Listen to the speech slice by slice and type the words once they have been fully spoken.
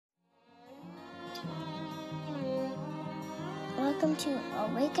Welcome to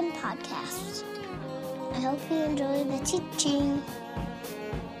Awaken Podcast. I hope you enjoy the teaching.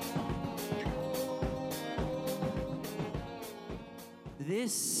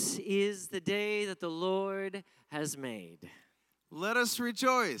 This is the day that the Lord has made. Let us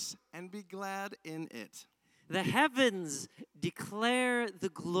rejoice and be glad in it. The heavens declare the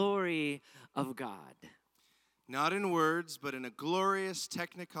glory of God. Not in words, but in a glorious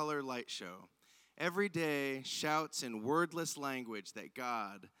Technicolor light show. Every day shouts in wordless language that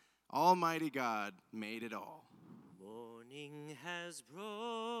God, Almighty God, made it all. Morning has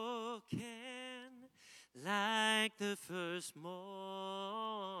broken like the first morning.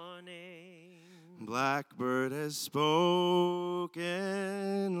 Blackbird has spoken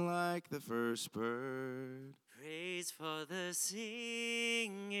like the first bird. Praise for the singing,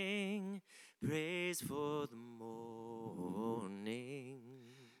 praise for the morning.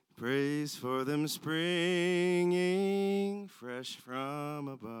 Praise for them springing fresh from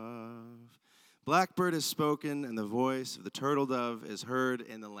above. Blackbird has spoken, and the voice of the turtle dove is heard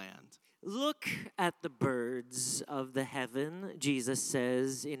in the land. Look at the birds of the heaven, Jesus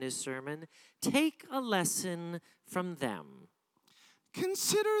says in his sermon. Take a lesson from them.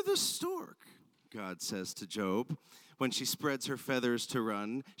 Consider the stork, God says to Job. When she spreads her feathers to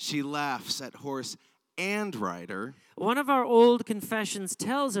run, she laughs at horse and rider. One of our old confessions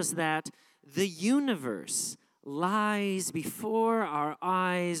tells us that the universe lies before our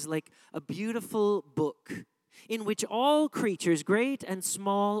eyes like a beautiful book in which all creatures, great and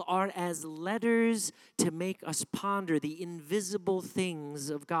small, are as letters to make us ponder the invisible things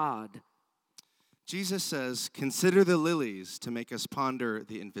of God. Jesus says, consider the lilies to make us ponder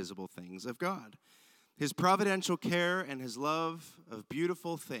the invisible things of God, his providential care and his love of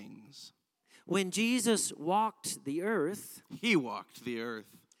beautiful things. When Jesus walked the earth, he walked the earth.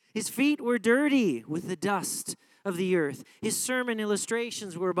 His feet were dirty with the dust of the earth. His sermon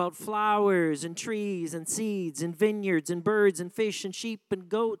illustrations were about flowers and trees and seeds and vineyards and birds and fish and sheep and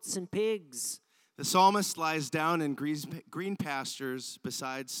goats and pigs. The psalmist lies down in green pastures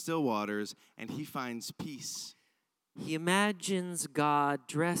beside still waters, and he finds peace. He imagines God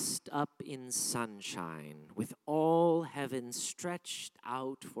dressed up in sunshine with all heaven stretched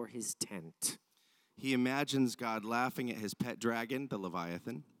out for his tent. He imagines God laughing at his pet dragon, the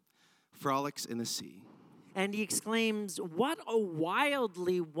Leviathan, frolics in the sea. And he exclaims, "What a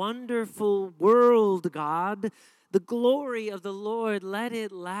wildly wonderful world, God! The glory of the Lord, let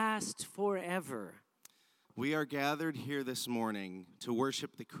it last forever." We are gathered here this morning to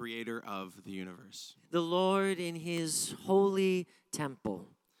worship the creator of the universe. The Lord in his holy temple.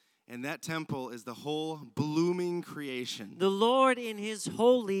 And that temple is the whole blooming creation. The Lord in his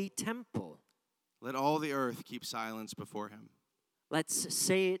holy temple. Let all the earth keep silence before him. Let's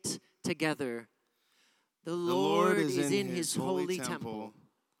say it together. The Lord is in his holy temple.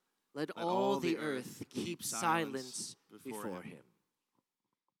 Let all the earth keep silence before him.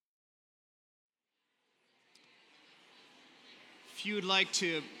 If you would like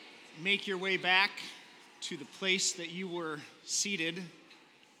to make your way back to the place that you were seated.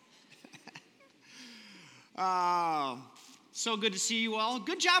 So good to see you all.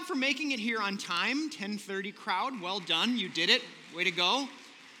 Good job for making it here on time. 10:30 crowd. Well done. You did it. Way to go.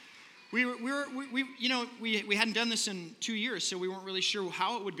 We hadn't done this in 2 years, so we weren't really sure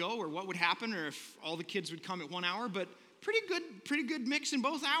how it would go or what would happen or if all the kids would come at 1 hour, but pretty good mix in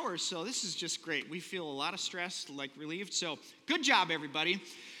both hours. So this is just great. We feel a lot of stress, like relieved. So good job, everybody.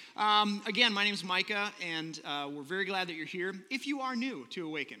 Again, my name is Micah, and we're very glad that you're here. If you are new to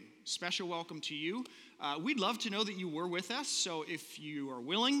Awaken, special welcome to you. We'd love to know that you were with us, so if you are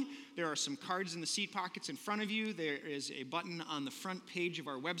willing, there are some cards in the seat pockets in front of you. There is a button on the front page of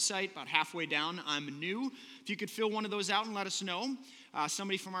our website, about halfway down, I'm new. If you could fill one of those out and let us know,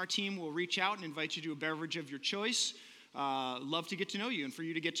 somebody from our team will reach out and invite you to a beverage of your choice. Love to get to know you and for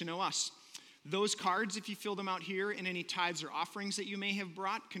you to get to know us. Those cards, if you fill them out here, and any tithes or offerings that you may have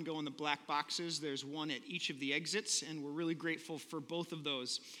brought can go in the black boxes. There's one at each of the exits, and we're really grateful for both of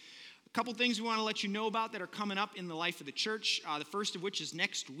those. A couple things we want to let you know about that are coming up in the life of the church, the first of which is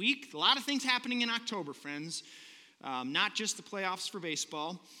next week. A lot of things happening in October, friends, not just the playoffs for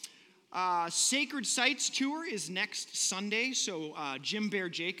baseball. Sacred Sites Tour is next Sunday, so Jim Bear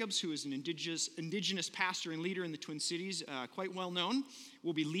Jacobs, who is an indigenous pastor and leader in the Twin Cities, quite well known,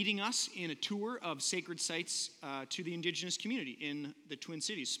 will be leading us in a tour of sacred sites to the indigenous community in the Twin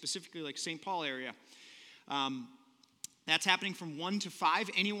Cities, specifically like St. Paul area. That's happening from 1 to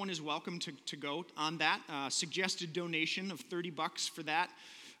 5. Anyone is welcome to go on that. Suggested donation of $30 for that.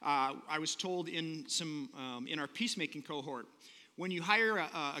 I was told in our peacemaking cohort, when you hire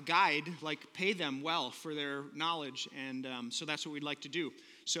a guide, like pay them well for their knowledge, and so that's what we'd like to do.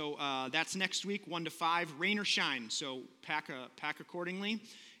 So that's next week, 1 to 5, rain or shine. So pack accordingly,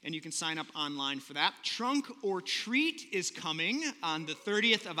 and you can sign up online for that. Trunk or Treat is coming on the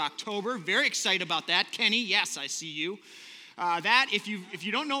 30th of October. Very excited about that. Kenny, yes, I see you. That if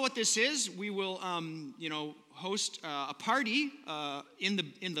you don't know what this is, we will host a party in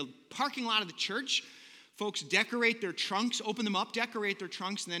the parking lot of the church. Folks decorate their trunks, open them up, decorate their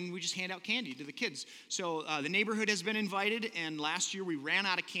trunks, and then we just hand out candy to the kids. So the neighborhood has been invited, and last year we ran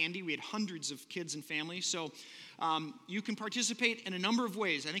out of candy. We had hundreds of kids and families. So you can participate in a number of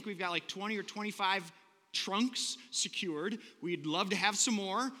ways. I think we've got like 20 or 25 trunks secured. We'd love to have some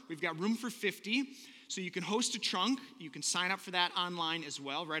more. We've got room for 50. So you can host a trunk. You can sign up for that online as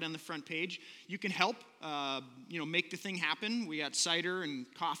well, right on the front page. You can help, make the thing happen. We got cider and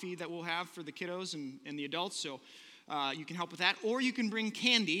coffee that we'll have for the kiddos and the adults. So you can help with that. Or you can bring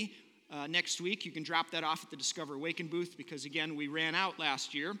candy next week. You can drop that off at the Discover Awaken booth because, again, we ran out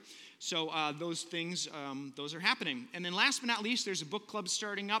last year. So those things, those are happening. And then last but not least, there's a book club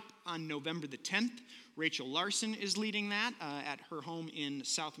starting up on November the 10th. Rachel Larson is leading that at her home in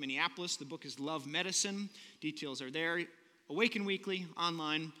South Minneapolis. The book is Love Medicine. Details are there. Awaken Weekly,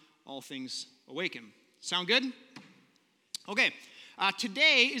 online, all things Awaken. Sound good? Okay.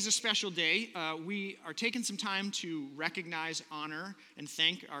 Today is a special day. We are taking some time to recognize, honor, and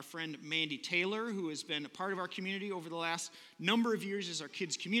thank our friend Mandy Taylor, who has been a part of our community over the last number of years as our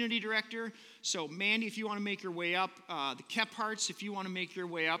kids' community director. So, Mandy, if you want to make your way up, the Kepharts, if you want to make your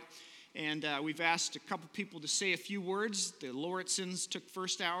way up, and we've asked a couple people to say a few words. The Lauritsons took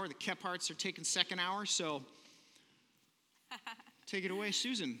first hour. The Kepharts are taking second hour. So take it away,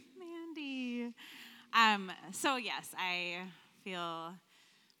 Susan. Mandy. So yes, I feel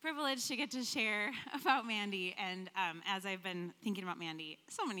privileged to get to share about Mandy. And as I've been thinking about Mandy,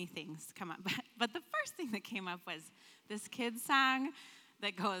 so many things come up. But the first thing that came up was this kid's song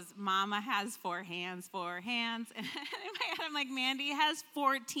that goes, Mama has 4 hands, 4 hands. And in my head, I'm like, Mandy has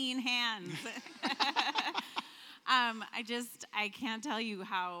 14 hands. I can't tell you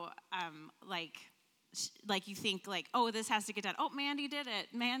how, you think, oh, this has to get done. Oh, Mandy did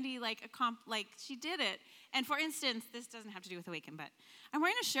it. Mandy, she did it. And for instance, this doesn't have to do with Awaken, but I'm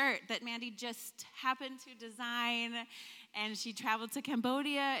wearing a shirt that Mandy just happened to design, and she traveled to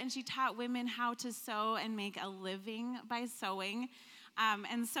Cambodia, and she taught women how to sew and make a living by sewing.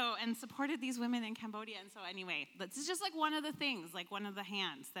 And supported these women in Cambodia. And so anyway, this is just one of the things, one of the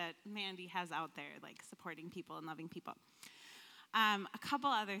hands that Mandy has out there, supporting people and loving people. A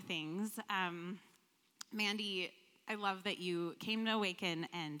couple other things. Mandy, I love that you came to Awaken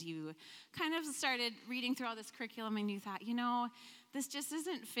and you kind of started reading through all this curriculum and you thought, this just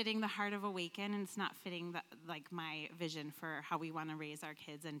isn't fitting the heart of Awaken, and it's not fitting my vision for how we want to raise our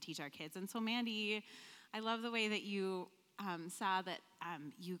kids and teach our kids. And so Mandy, I love the way that you saw that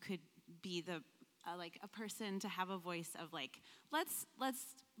you could be a person to have a voice of let's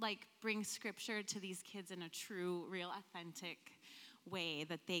bring scripture to these kids in a true, real, authentic way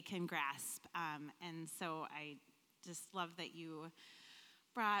that they can grasp. And so I just love that you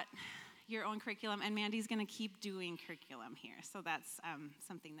brought your own curriculum, and Mandy's going to keep doing curriculum here. So that's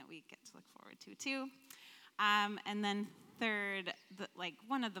something that we get to look forward to too. And then third,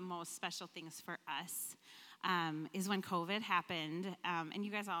 one of the most special things for us is when COVID happened, and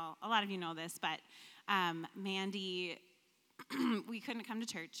you guys a lot of you know this, but Mandy, we couldn't come to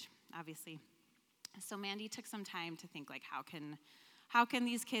church, obviously. So Mandy took some time to think, how can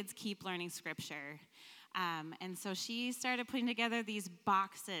these kids keep learning scripture? And so she started putting together these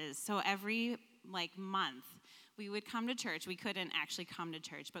boxes. So every month, we would come to church. We couldn't actually come to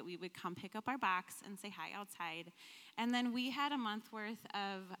church, but we would come pick up our box and say hi outside. And then we had a month worth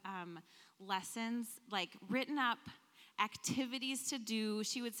of lessons, written up activities to do.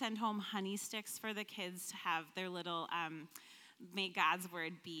 She would send home honey sticks for the kids to have their little, may God's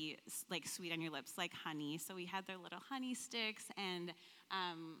word be sweet on your lips, like honey. So we had their little honey sticks, and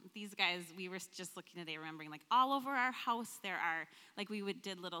these guys, we were just looking today, remembering, all over our house there are, we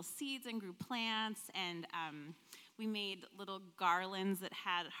did little seeds and grew plants, and we made little garlands that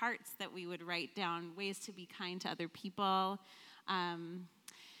had hearts that we would write down ways to be kind to other people.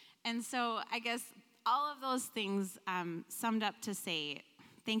 And so I guess all of those things summed up to say,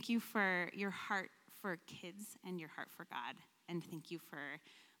 thank you for your heart for kids and your heart for God. And thank you for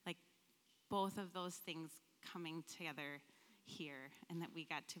both of those things coming together here, and that we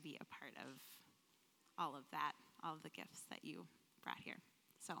got to be a part of all of that, all of the gifts that you brought here.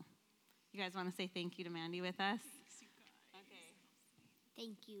 So you guys want to say thank you to Mandy with us? Okay.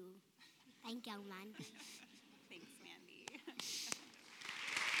 Thank you. Thank you, Mandy. Thanks, Mandy.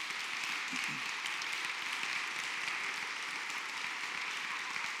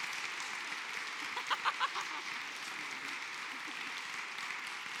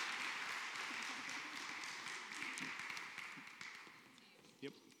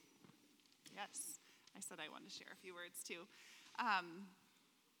 Yes, I said I wanted to share a few words too.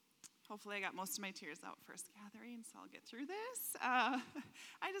 Hopefully I got most of my tears out first gathering, so I'll get through this.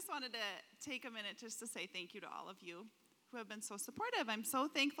 I just wanted to take a minute just to say thank you to all of you who have been so supportive. I'm so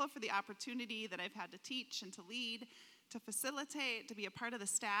thankful for the opportunity that I've had to teach and to lead, to facilitate, to be a part of the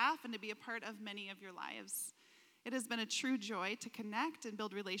staff, and to be a part of many of your lives. It has been a true joy to connect and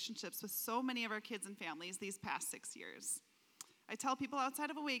build relationships with so many of our kids and families these past 6 years. I tell people outside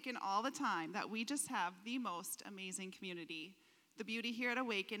of Awaken all the time that we just have the most amazing community. The beauty here at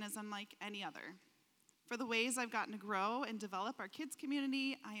Awaken is unlike any other. For the ways I've gotten to grow and develop our kids'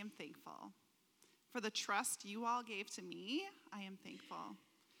 community, I am thankful. For the trust you all gave to me, I am thankful.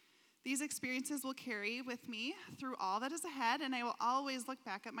 These experiences will carry with me through all that is ahead, and I will always look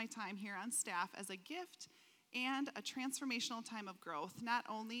back at my time here on staff as a gift and a transformational time of growth, not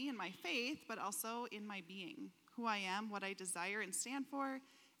only in my faith, but also in my being, who I am, what I desire and stand for,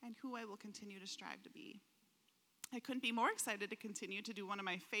 and who I will continue to strive to be. I couldn't be more excited to continue to do one of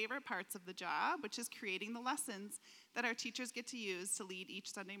my favorite parts of the job, which is creating the lessons that our teachers get to use to lead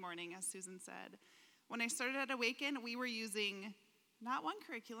each Sunday morning, as Susan said. When I started at Awaken, we were using not one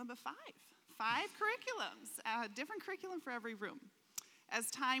curriculum, but five curriculums, different curriculum for every room. As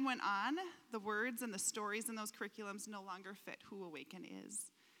time went on, the words and the stories in those curriculums no longer fit who Awaken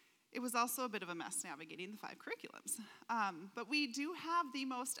is. It was also a bit of a mess navigating the 5 curriculums. But we do have the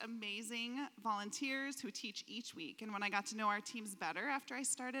most amazing volunteers who teach each week. And when I got to know our teams better after I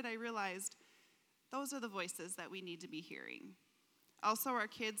started, I realized those are the voices that we need to be hearing. Also, our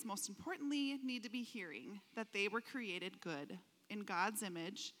kids, most importantly, need to be hearing that they were created good in God's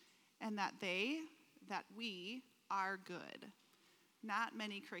image and that we are good. Not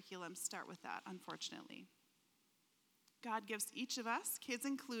many curriculums start with that, unfortunately. God gives each of us, kids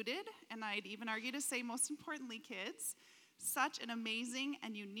included, and I'd even argue to say most importantly kids, such amazing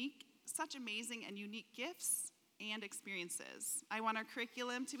and unique gifts and experiences. I want our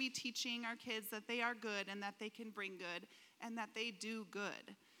curriculum to be teaching our kids that they are good and that they can bring good and that they do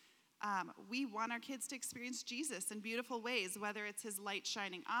good. We want our kids to experience Jesus in beautiful ways, whether it's his light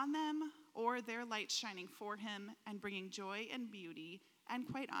shining on them or their light shining for him and bringing joy and beauty and,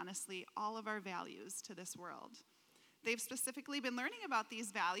 quite honestly, all of our values to this world. They've specifically been learning about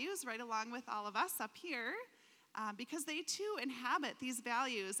these values right along with all of us up here because they too inhabit these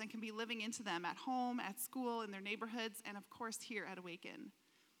values and can be living into them at home, at school, in their neighborhoods, and of course here at Awaken.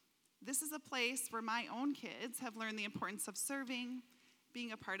 This is a place where my own kids have learned the importance of serving,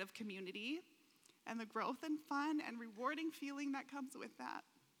 being a part of community, and the growth and fun and rewarding feeling that comes with that.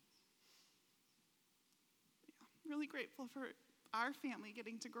 Yeah, really grateful for our family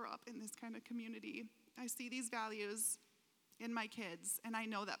getting to grow up in this kind of community. I see these values in my kids, and I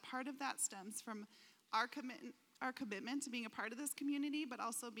know that part of that stems from our commitment to being a part of this community, but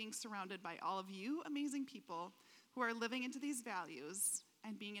also being surrounded by all of you amazing people who are living into these values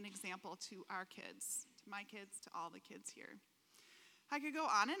and being an example to our kids, to my kids, to all the kids here. I could go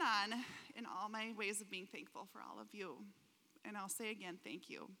on in all my ways of being thankful for all of you, and I'll say again, thank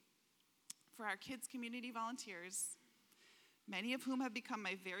you. For our kids' community volunteers, many of whom have become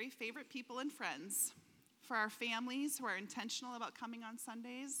my very favorite people and friends, for our families who are intentional about coming on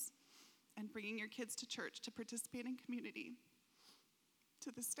Sundays and bringing your kids to church to participate in community,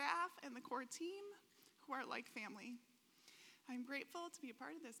 to the staff and the core team who are like family. I'm grateful to be a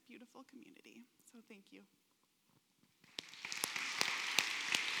part of this beautiful community, so thank you.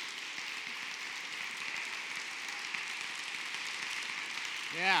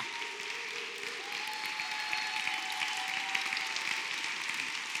 Yeah.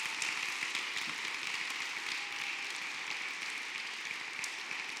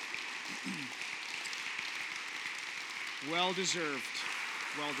 Well deserved.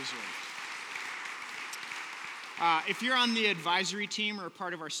 Well deserved. If you're on the advisory team or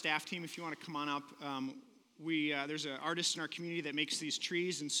part of our staff team, if you want to come on up, there's an artist in our community that makes these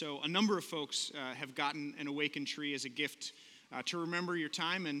trees, and so a number of folks have gotten an Awaken tree as a gift to remember your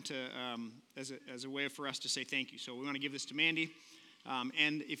time and to as a way for us to say thank you. So we want to give this to Mandy,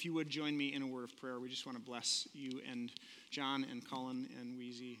 and if you would join me in a word of prayer, we just want to bless you and John and Colin and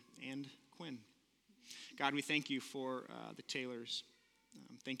Weezy and Quinn. God, we thank you for the Taylors.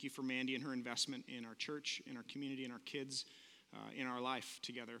 Thank you for Mandy and her investment in our church, in our community, in our kids, in our life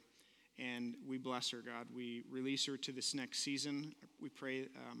together. And we bless her, God. We release her to this next season. We pray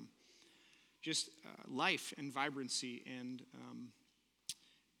just life and vibrancy and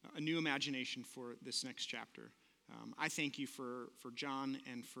a new imagination for this next chapter. I thank you for John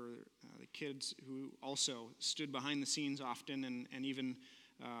and for the kids who also stood behind the scenes often and even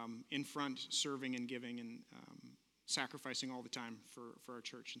in front serving and giving and sacrificing all the time for our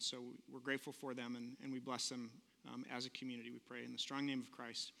church. And so we're grateful for them, and we bless them as a community. We pray in the strong name of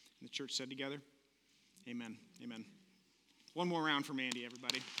Christ. And the church said together, amen, amen. One more round for Mandy,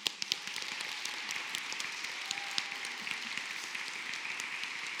 everybody.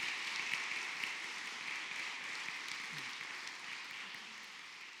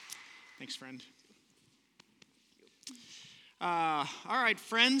 Thanks, friend. All right,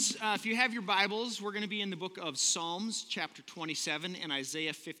 friends, if you have your Bibles, we're going to be in the book of Psalms, chapter 27, and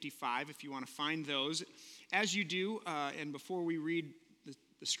Isaiah 55, if you want to find those. As you do, and before we read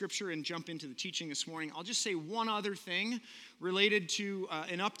the scripture and jump into the teaching this morning, I'll just say one other thing related to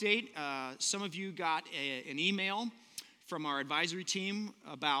an update. Some of you got an email from our advisory team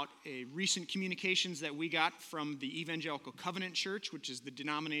about a recent communications that we got from the Evangelical Covenant Church, which is the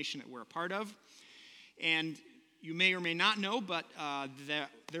denomination that we're a part of. And you may or may not know, but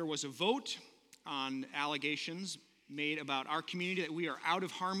there was a vote on allegations made about our community that we are out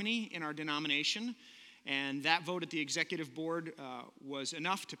of harmony in our denomination. And that vote at the executive board was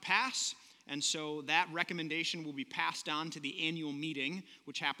enough to pass. And so that recommendation will be passed on to the annual meeting,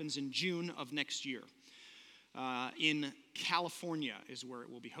 which happens in June of next year. In California is where it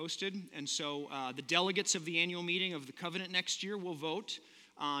will be hosted. And so the delegates of the annual meeting of the Covenant next year will vote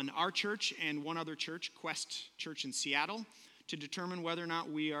on our church and one other church, Quest Church in Seattle, to determine whether or not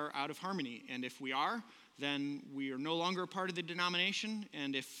we are out of harmony. And if we are, then we are no longer a part of the denomination.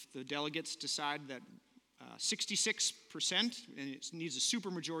 And if the delegates decide that 66%, and it needs a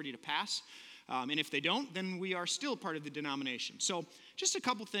supermajority to pass, and if they don't, then we are still part of the denomination. So just a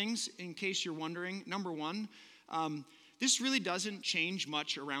couple things in case you're wondering. Number one, this really doesn't change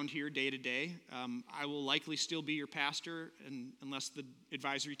much around here day to day. I will likely still be your pastor, and unless the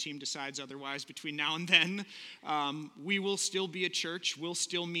advisory team decides otherwise between now and then. We will still be a church, we'll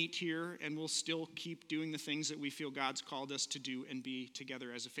still meet here, and we'll still keep doing the things that we feel God's called us to do and be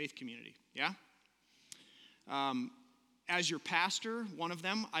together as a faith community. Yeah? As your pastor, one of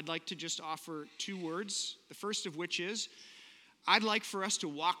them, I'd like to just offer 2 words. The first of which is, I'd like for us to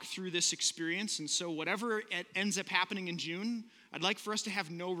walk through this experience, and so whatever ends up happening in June, I'd like for us to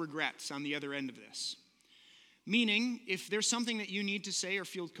have no regrets on the other end of this. Meaning, if there's something that you need to say or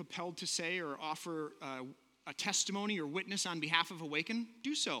feel compelled to say or offer a testimony or witness on behalf of Awaken,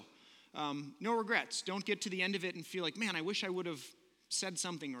 do so. No regrets. Don't get to the end of it and feel like, man, I wish I would have said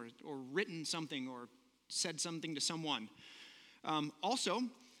something or written something or said something to someone. Also,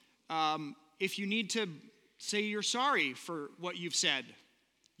 if you need to say you're sorry for what you've said,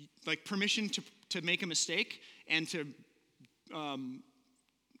 like permission to make a mistake and to,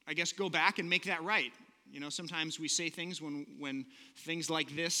 I guess, go back and make that right. You know, sometimes we say things when things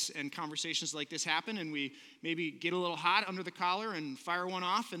like this and conversations like this happen, and we maybe get a little hot under the collar and fire one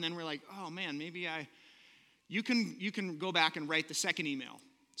off, and then we're like, oh man, maybe you can go back and write the second email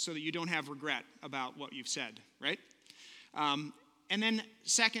so that you don't have regret about what you've said, right? And then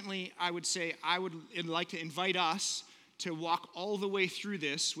secondly, I would say I would like to invite us to walk all the way through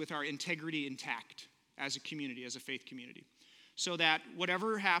this with our integrity intact as a community, as a faith community, so that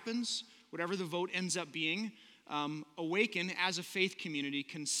whatever happens, whatever the vote ends up being, Awaken as a faith community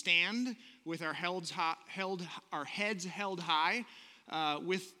can stand with our heads held high,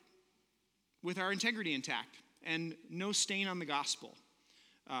 with our integrity intact and no stain on the gospel,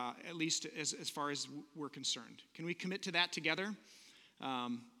 at least as far as we're concerned. Can we commit to that together?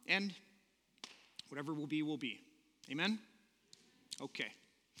 And whatever will be, will be. Amen? Okay.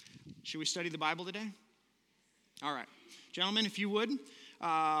 Should we study the Bible today? All right. Gentlemen, if you would,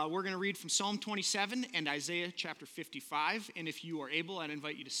 we're going to read from Psalm 27 and Isaiah chapter 55. And if you are able, I'd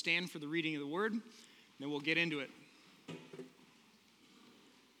invite you to stand for the reading of the word. Then we'll get into it.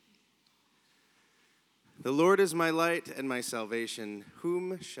 The Lord is my light and my salvation.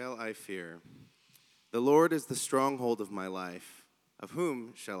 Whom shall I fear? The Lord is the stronghold of my life. Of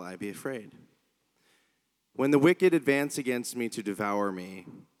whom shall I be afraid? When the wicked advance against me to devour me,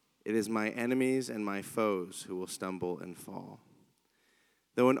 it is my enemies and my foes who will stumble and fall.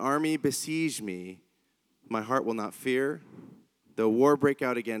 Though an army besiege me, my heart will not fear. Though war break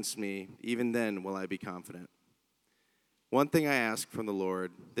out against me, even then will I be confident. One thing I ask from the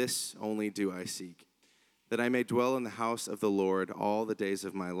Lord, this only do I seek, that I may dwell in the house of the Lord all the days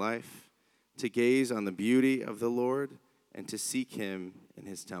of my life, to gaze on the beauty of the Lord and to seek him in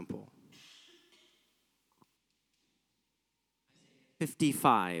his temple.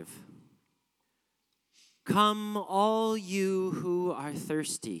 55. Come, all you who are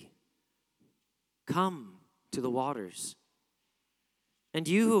thirsty, come to the waters. And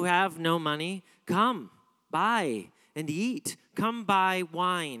you who have no money, come, buy and eat. Come buy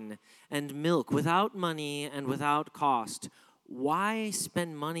wine and milk without money and without cost. Why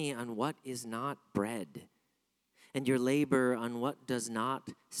spend money on what is not bread, and your labor on what does not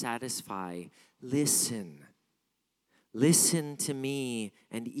satisfy? Listen to me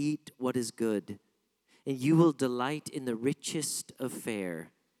and eat what is good, and you will delight in the richest of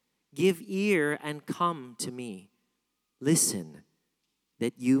fare. Give ear and come to me. Listen,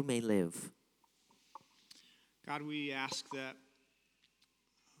 that you may live. God, we ask that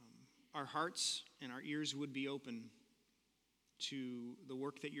our hearts and our ears would be open to the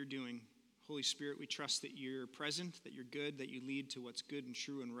work that you're doing. Holy Spirit, we trust that you're present, that you're good, that you lead to what's good and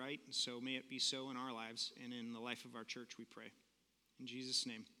true and right. And so may it be so in our lives and in the life of our church, we pray. In Jesus'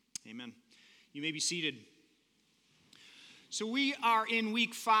 name, amen. You may be seated. So we are in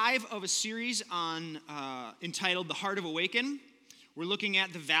week 5 of a series entitled The Heart of Awaken. We're looking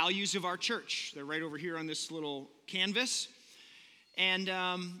at the values of our church. They're right over here on this little canvas. And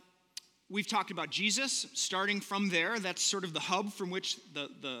we've talked about Jesus, starting from there. That's sort of the hub from which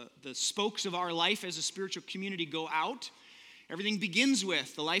the spokes of our life as a spiritual community go out. Everything begins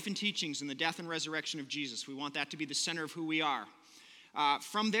with the life and teachings and the death and resurrection of Jesus. We want that to be the center of who we are.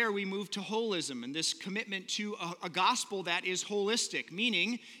 From there, we move to holism and this commitment to a gospel that is holistic,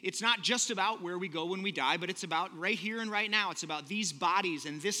 meaning it's not just about where we go when we die, but it's about right here and right now. It's about these bodies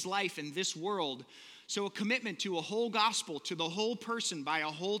and this life and this world. So a commitment to a whole gospel, to the whole person by a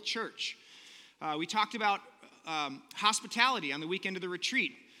whole church. We talked about hospitality on the weekend of the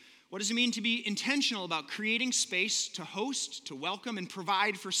retreat. What does it mean to be intentional about creating space to host, to welcome, and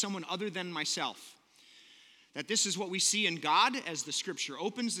provide for someone other than myself? That this is what we see in God as the scripture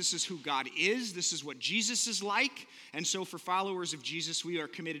opens. This is who God is. This is what Jesus is like. And so for followers of Jesus, we are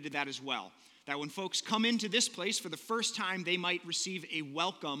committed to that as well. That when folks come into this place for the first time, they might receive a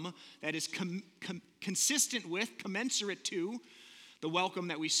welcome that is consistent with, commensurate to, the welcome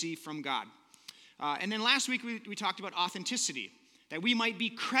that we see from God. And then last week, we talked about authenticity. That we might be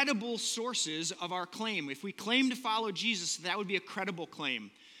credible sources of our claim. If we claim to follow Jesus, that would be a credible claim.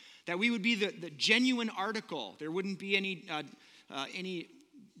 That we would be the genuine article. There wouldn't be any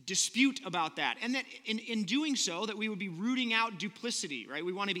dispute about that. And that in doing so, that we would be rooting out duplicity, right?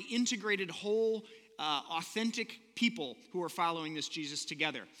 We want to be integrated, whole, authentic people who are following this Jesus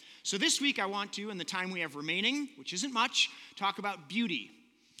together. So this week I want to, in the time we have remaining, which isn't much, talk about beauty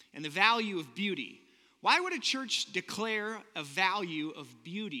and the value of beauty. Why would a church declare a value of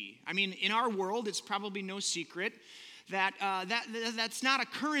beauty? I mean, in our world, it's probably no secret that's not a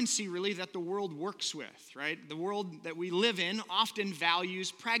currency, really, that the world works with, right? The world that we live in often values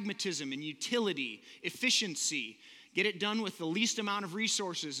pragmatism and utility, efficiency, get it done with the least amount of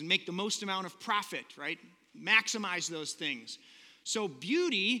resources and make the most amount of profit, right? Maximize those things. So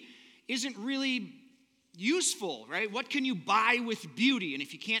beauty isn't really useful, right? What can you buy with beauty? And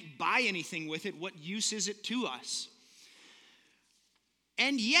if you can't buy anything with it, what use is it to us?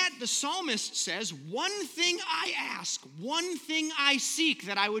 And yet the psalmist says, one thing I ask, one thing I seek,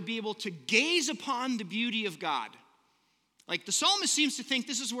 that I would be able to gaze upon the beauty of God. Like the psalmist seems to think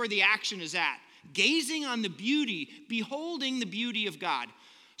this is where the action is at. Gazing on the beauty, beholding the beauty of God.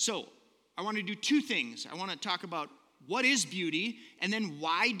 So I want to do 2 things. I want to talk about what is beauty, and then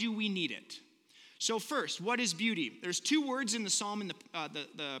why do we need it? So first, what is beauty? There's 2 words in the psalm, in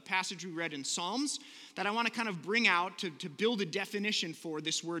the passage we read in Psalms, that I want to kind of bring out to build a definition for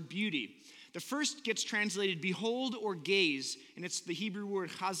this word beauty. The first gets translated behold or gaze, and it's the Hebrew word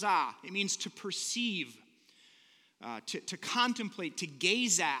chazah. It means to perceive, to contemplate, to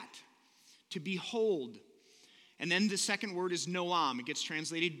gaze at, to behold. And then the second word is noam. It gets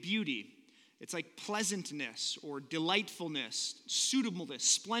translated beauty. It's like pleasantness or delightfulness, suitableness,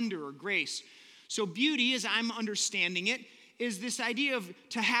 splendor or grace. So beauty, as I'm understanding it, is this idea of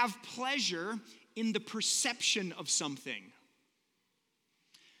to have pleasure in the perception of something.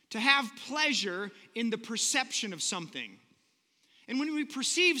 To have pleasure in the perception of something. And when we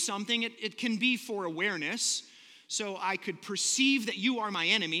perceive something, it can be for awareness. So I could perceive that you are my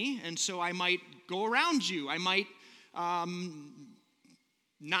enemy, and so I might go around you. I might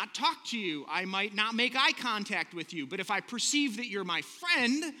not talk to you. I might not make eye contact with you. But if I perceive that you're my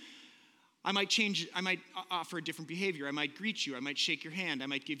friend, I might offer a different behavior. I might greet you. I might shake your hand. I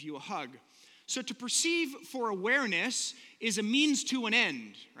might give you a hug. So to perceive for awareness is a means to an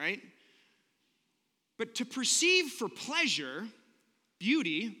end, right? But to perceive for pleasure,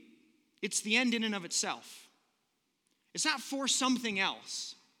 beauty, it's the end in and of itself. It's not for something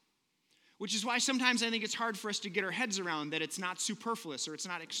else, which is why sometimes I think it's hard for us to get our heads around that it's not superfluous or it's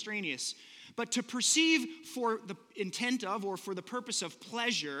not extraneous. But to perceive for the intent of or for the purpose of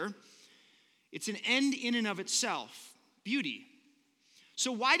pleasure, it's an end in and of itself, beauty.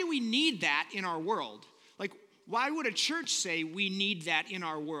 So why do we need that in our world? Like, why would a church say we need that in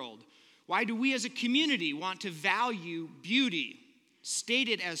our world? Why do we as a community want to value beauty, state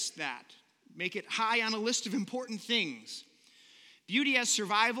it as that, make it high on a list of important things? Beauty as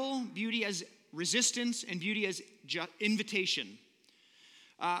survival, beauty as resistance, and beauty as invitation.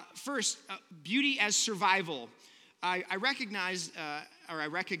 First, beauty as survival. I recognized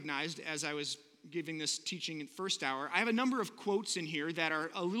as I was giving this teaching in first hour, I have a number of quotes in here that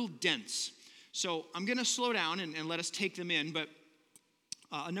are a little dense. So I'm going to slow down and let us take them in, but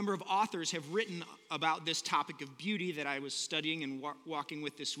a number of authors have written about this topic of beauty that I was studying and walking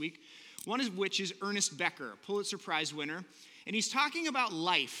with this week, one of which is Ernest Becker, Pulitzer Prize winner, and he's talking about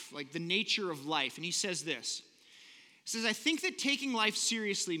life, like the nature of life, and he says this. He says, I think that taking life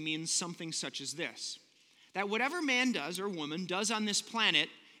seriously means something such as this, that whatever man does or woman does on this planet,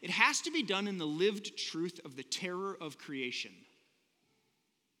 it has to be done in the lived truth of the terror of creation,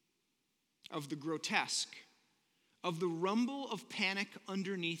 of the grotesque, of the rumble of panic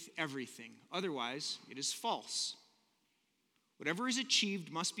underneath everything. Otherwise, it is false. Whatever is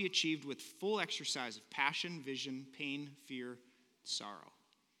achieved must be achieved with full exercise of passion, vision, pain, fear, sorrow.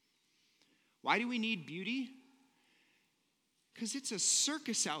 Why do we need beauty? Because it's a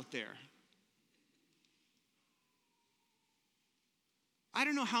circus out there. I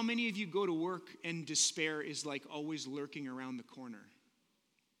don't know how many of you go to work and despair is like always lurking around the corner.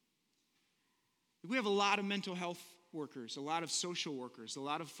 We have a lot of mental health workers, a lot of social workers, a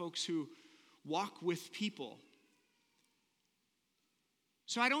lot of folks who walk with people.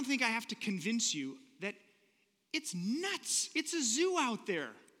 So I don't think I have to convince you that it's nuts. It's a zoo out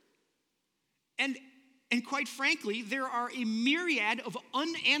there. And quite frankly, there are a myriad of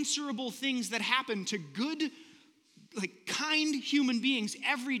unanswerable things that happen to good, kind human beings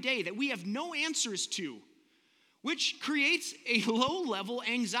every day that we have no answers to, which creates a low-level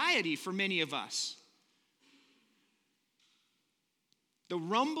anxiety for many of us. The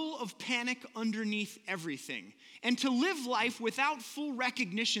rumble of panic underneath everything. And to live life without full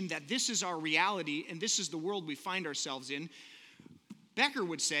recognition that this is our reality and this is the world we find ourselves in, Becker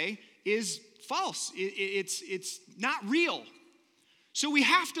would say, is false. It's not real. So we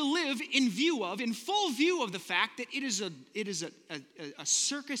have to live in full view of the fact that it is a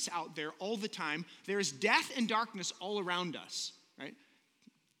circus out there all the time. There is death and darkness all around us, right?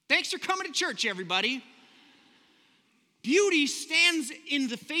 Thanks for coming to church, everybody. Beauty stands in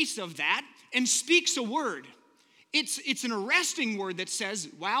the face of that and speaks a word. It's an arresting word that says,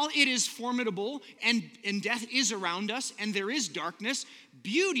 while it is formidable and death is around us and there is darkness,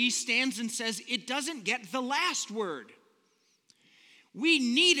 beauty stands and says it doesn't get the last word. We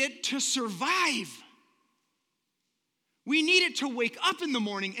need it to survive. We need it to wake up in the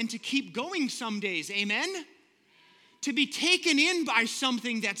morning and to keep going some days, amen? To be taken in by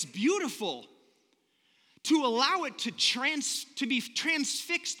something that's beautiful. To allow it to be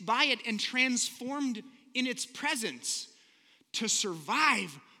transfixed by it and transformed in its presence. To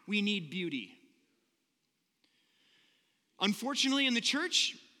survive, we need beauty. Unfortunately, in the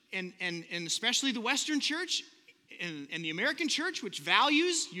church, and especially the Western church, and the American church, which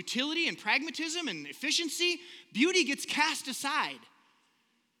values utility and pragmatism and efficiency, beauty gets cast aside.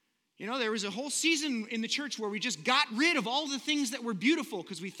 You know, there was a whole season in the church where we just got rid of all the things that were beautiful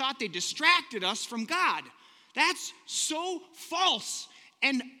because we thought they distracted us from God. That's so false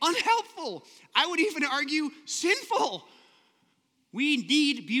and unhelpful. I would even argue sinful. We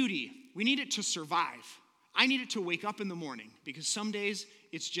need beauty. We need it to survive. I need it to wake up in the morning because some days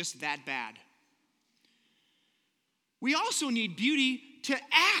it's just that bad. We also need beauty to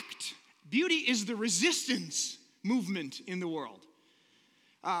act. Beauty is the resistance movement in the world.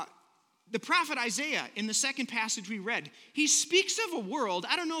 The prophet Isaiah, in the second passage we read, he speaks of a world,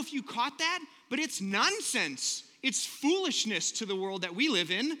 I don't know if you caught that, but it's nonsense. It's foolishness to the world that we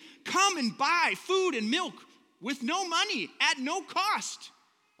live in. Come and buy food and milk with no money, at no cost.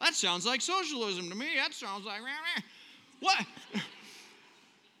 That sounds like socialism to me. That sounds like, what?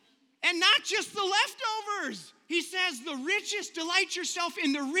 And not just the leftovers. He says, the richest, delight yourself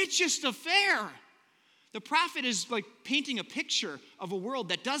in the richest affair. The prophet is like painting a picture of a world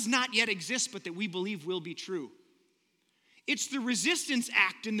that does not yet exist, but that we believe will be true. It's the resistance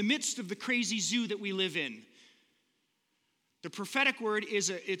act in the midst of the crazy zoo that we live in. The prophetic word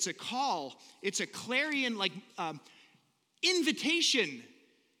it's a call. It's a clarion invitation.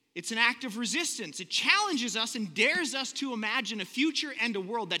 It's an act of resistance. It challenges us and dares us to imagine a future and a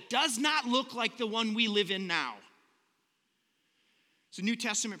world that does not look like the one we live in now. It's a New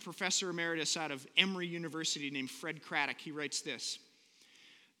Testament professor emeritus out of Emory University named Fred Craddock. He writes this: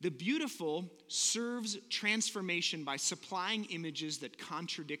 The beautiful serves transformation by supplying images that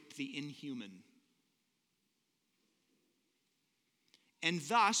contradict the inhuman, and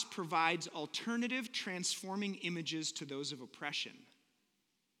thus provides alternative transforming images to those of oppression.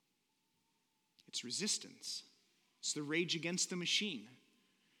 It's resistance. It's the rage against the machine.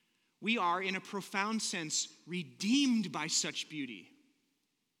 We are, in a profound sense, redeemed by such beauty.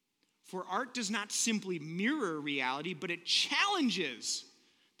 For art does not simply mirror reality, but it challenges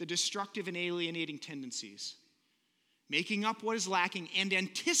the destructive and alienating tendencies, making up what is lacking and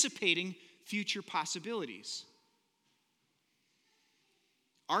anticipating future possibilities.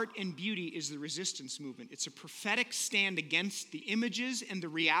 Art and beauty is the resistance movement. It's a prophetic stand against the images and the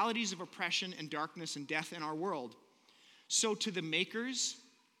realities of oppression and darkness and death in our world. So to the makers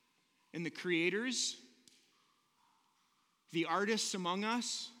and the creators, the artists among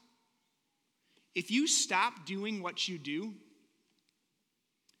us, if you stop doing what you do,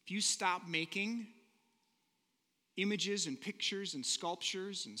 if you stop making images and pictures and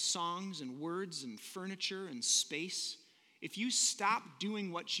sculptures and songs and words and furniture and space, if you stop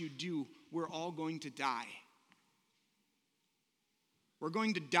doing what you do, we're all going to die. We're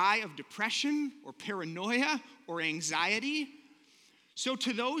going to die of depression or paranoia or anxiety. So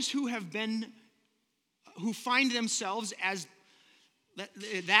to those who find themselves as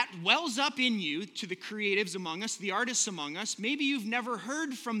that wells up in you, to the creatives among us, the artists among us, maybe you've never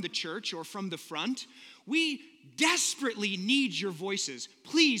heard from the church or from the front. We desperately need your voices.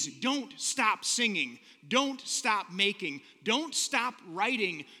 Please don't stop singing. Don't stop making. Don't stop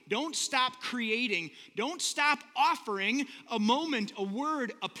writing. Don't stop creating. Don't stop offering a moment, a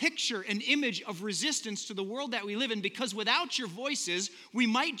word, a picture, an image of resistance to the world that we live in, because without your voices, we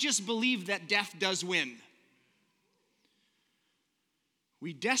might just believe that death does win.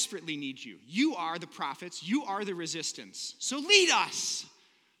 We desperately need you. You are the prophets. You are the resistance. So lead us.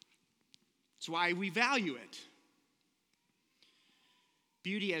 That's why we value it.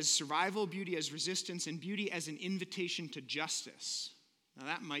 Beauty as survival, beauty as resistance, and beauty as an invitation to justice. Now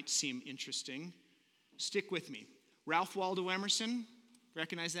that might seem interesting. Stick with me. Ralph Waldo Emerson,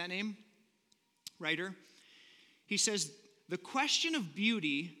 recognize that name? Writer. He says, the question of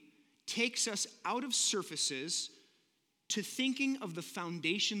beauty takes us out of surfaces to thinking of the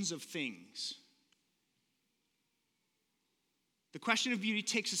foundations of things. The question of beauty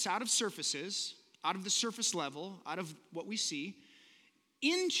takes us out of surfaces, out of the surface level, out of what we see,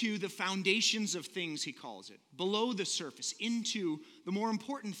 into the foundations of things, he calls it, below the surface, into the more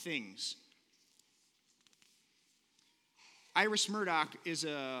important things. Iris Murdoch is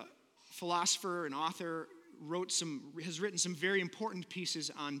a philosopher and author, has written some very important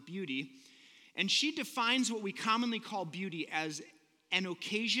pieces on beauty, and she defines what we commonly call beauty as an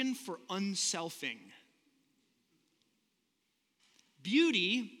occasion for unselfing.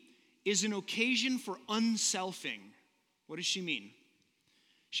 Beauty is an occasion for unselfing. What does she mean?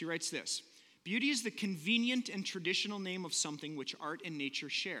 She writes this: beauty is the convenient and traditional name of something which art and nature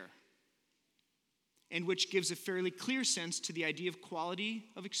share, and which gives a fairly clear sense to the idea of quality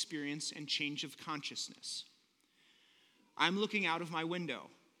of experience and change of consciousness. I'm looking out of my window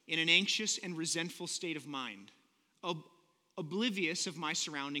in an anxious and resentful state of mind, oblivious of my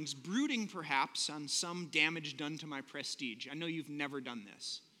surroundings, brooding perhaps on some damage done to my prestige. I know you've never done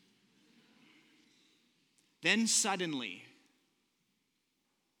this. Then suddenly,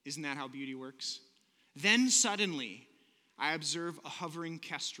 isn't that how beauty works? Then suddenly, I observe a hovering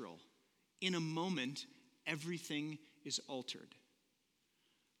kestrel. In a moment, everything is altered.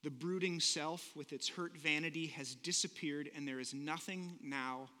 The brooding self with its hurt vanity has disappeared, and there is nothing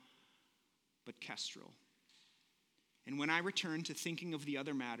now but kestrel. And when I return to thinking of the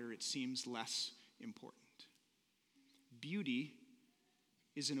other matter, it seems less important. Beauty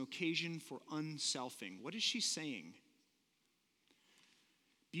is an occasion for unselfing. What is she saying?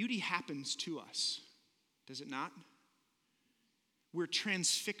 Beauty happens to us, does it not? We're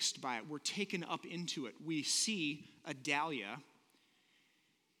transfixed by it. We're taken up into it. We see a dahlia,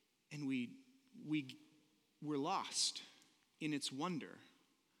 and we're lost in its wonder.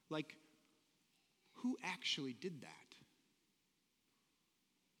 Like, who actually did that?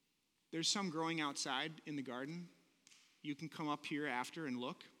 There's some growing outside in the garden. You can come up here after and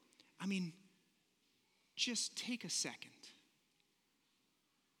look. I mean, just take a second.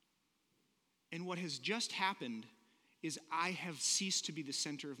 And what has just happened is I have ceased to be the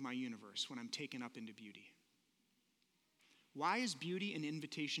center of my universe when I'm taken up into beauty. Why is beauty an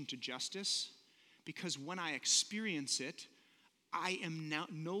invitation to justice? Because when I experience it, I am now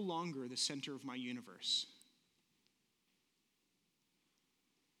no longer the center of my universe.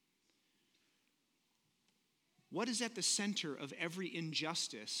 What is at the center of every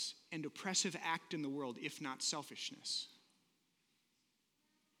injustice and oppressive act in the world, if not selfishness?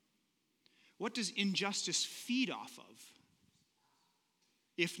 What does injustice feed off of,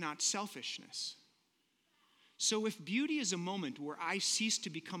 if not selfishness? So if beauty is a moment where I cease to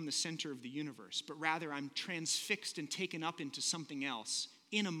become the center of the universe, but rather I'm transfixed and taken up into something else,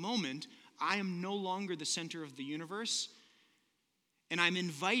 in a moment, I am no longer the center of the universe, and I'm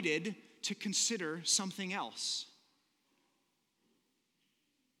invited to consider something else.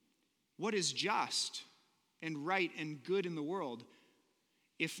 What is just and right and good in the world,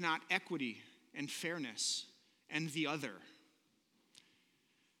 if not equity and fairness and the other?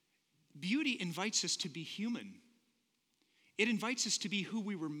 Beauty invites us to be human. It invites us to be who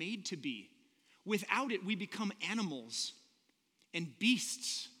we were made to be. Without it, we become animals and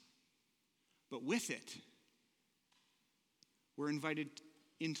beasts. But with it, we're invited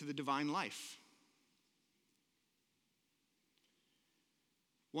into the divine life.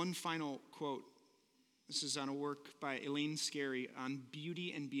 One final quote. This is on a work by Elaine Scarry on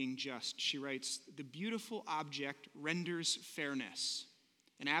beauty and being just. She writes, "The beautiful object renders fairness,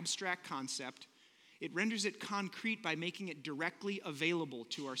 an abstract concept. It renders it concrete by making it directly available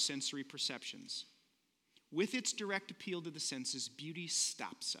to our sensory perceptions. With its direct appeal to the senses, beauty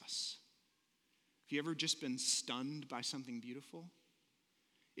stops us." Have you ever just been stunned by something beautiful?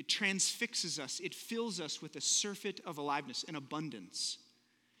 It transfixes us. It fills us with a surfeit of aliveness and abundance.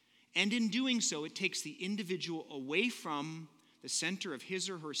 And in doing so, it takes the individual away from the center of his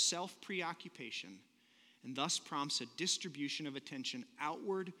or her self-preoccupation, and thus prompts a distribution of attention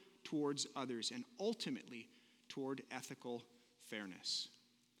outward towards others and ultimately toward ethical fairness.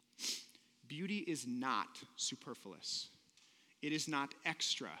 Beauty is not superfluous. It is not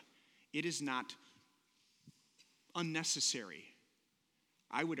extra. It is not unnecessary.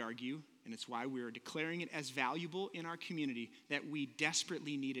 I would argue, and it's why we are declaring it as valuable in our community, that we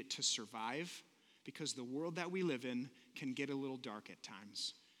desperately need it to survive, because the world that we live in can get a little dark at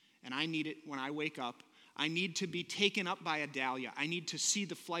times. And I need it when I wake up. I need to be taken up by a dahlia. I need to see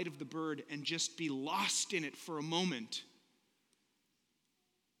the flight of the bird and just be lost in it for a moment.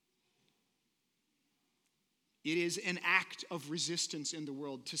 It is an act of resistance in the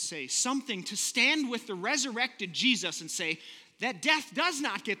world to say something, to stand with the resurrected Jesus and say that death does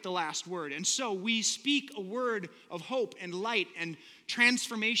not get the last word. And so we speak a word of hope and light and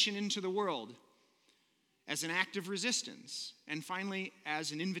transformation into the world as an act of resistance. And finally,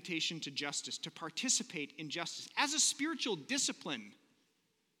 as an invitation to justice, to participate in justice as a spiritual discipline.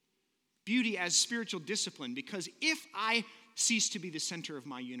 Beauty as spiritual discipline, because if I cease to be the center of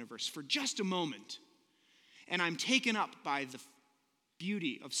my universe for just a moment, and I'm taken up by the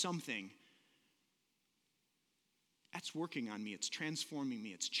beauty of something, that's working on me. It's transforming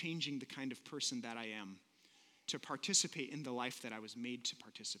me. It's changing the kind of person that I am to participate in the life that I was made to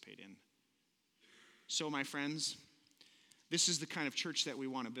participate in. So, my friends, this is the kind of church that we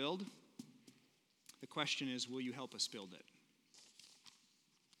want to build. The question is, will you help us build it?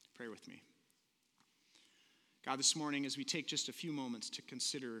 Pray with me. God, this morning, as we take just a few moments to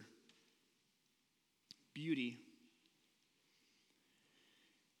consider beauty,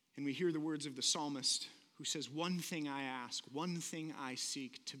 and we hear the words of the psalmist who says, "One thing I ask, one thing I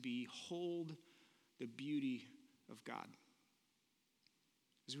seek, to behold the beauty of God."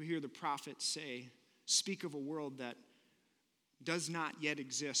 As we hear the prophet speak of a world that does not yet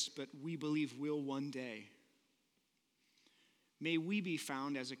exist, but we believe will one day, may we be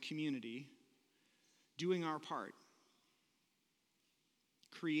found as a community doing our part,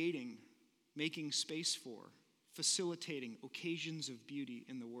 creating, making space for, facilitating occasions of beauty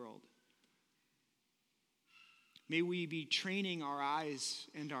in the world. May we be training our eyes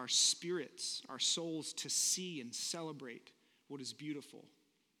and our spirits, our souls, to see and celebrate what is beautiful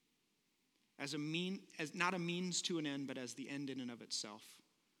as not a means to an end, but as the end in and of itself.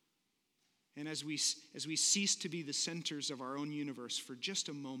 And as we cease to be the centers of our own universe for just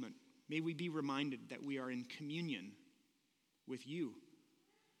a moment, may we be reminded that we are in communion with you,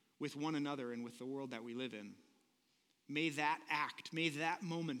 with one another, and with the world that we live in. May that act, may that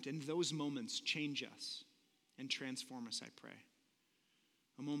moment and those moments change us and transform us, I pray.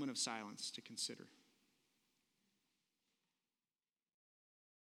 A moment of silence to consider.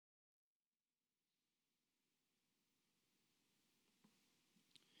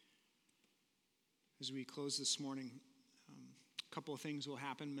 As we close this morning, a couple of things will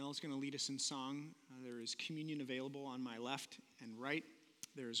happen. Mel's going to lead us in song. There is communion available on my left and right.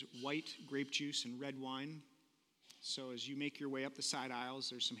 There's white grape juice and red wine. So as you make your way up the side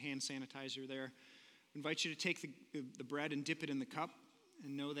aisles, there's some hand sanitizer there. I invite you to take the bread and dip it in the cup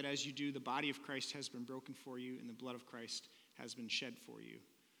And know that as you do, the body of Christ has been broken for you and the blood of Christ has been shed for you.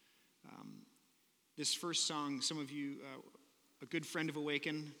 This first song, some of you, a good friend of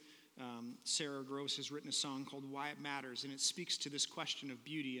Awaken, Sarah Gross, has written a song called Why It Matters, and it speaks to this question of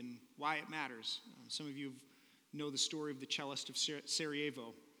beauty and why it matters. Some of you know the story of the cellist of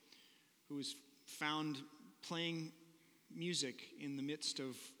Sarajevo, who was found playing music in the midst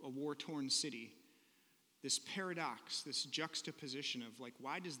of a war-torn city. This paradox, this juxtaposition of like,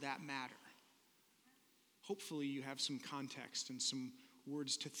 why does that matter? Hopefully you have some context and some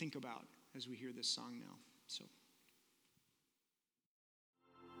words to think about as we hear this song now. So,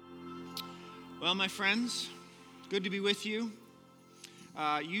 well, my friends, good to be with you.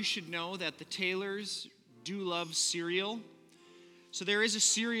 You should know that the Taylors do love cereal. So there is a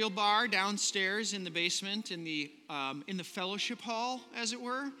cereal bar downstairs in the basement, in the fellowship hall, as it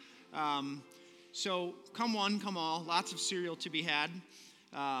were. So come one, come all. Lots of cereal to be had.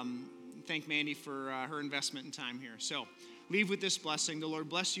 Thank Mandy for her investment in time here. So leave with this blessing. The Lord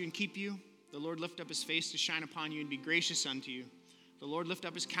bless you and keep you. The Lord lift up his face to shine upon you and be gracious unto you. The Lord lift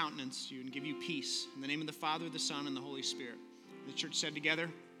up his countenance to you and give you peace. In the name of the Father, the Son, and the Holy Spirit. The church said together,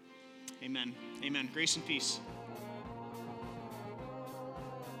 amen. Amen. Grace and peace.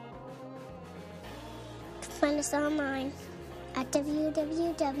 Find us online at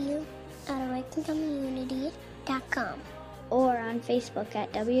www.awakencommunity.com or on Facebook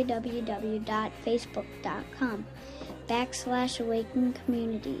at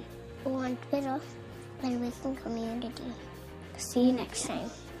www.facebook.com/awakencommunity or on Twitter at Awaken Community. See you next time.